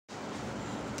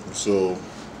So,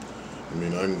 I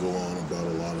mean, I can go on about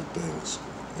a lot of things,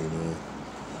 you know.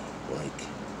 Like,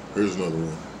 here's another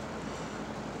one.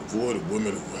 Avoid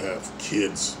women who have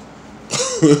kids.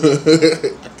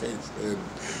 I can't stand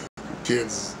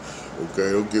kids.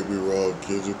 Okay, don't get me wrong.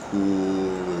 Kids are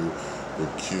cool.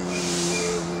 They're cute.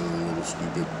 Whatever. Little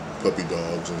stupid puppy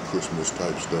dogs and Christmas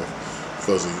type stuff.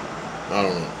 Fuzzy. I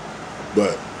don't know.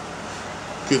 But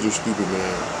kids are stupid,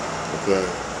 man. Okay,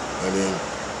 and then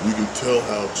you can tell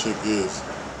how a chick is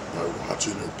by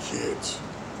watching her kids.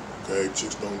 Okay,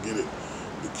 chicks don't get it.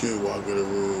 The kid walk in the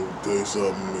room, tell you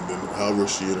something, and then however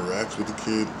she interacts with the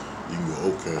kid, you can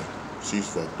go, okay, she's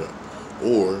fucked up.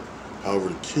 Or however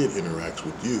the kid interacts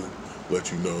with you,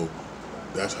 let you know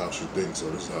that's how she thinks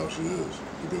or this is how she is.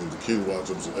 Because if the kid walks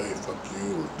up and says, hey, fuck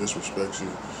you, or disrespects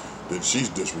you, then she's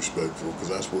disrespectful because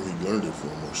that's where he learned it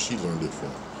from or she learned it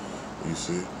from. You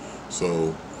see?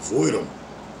 So avoid them.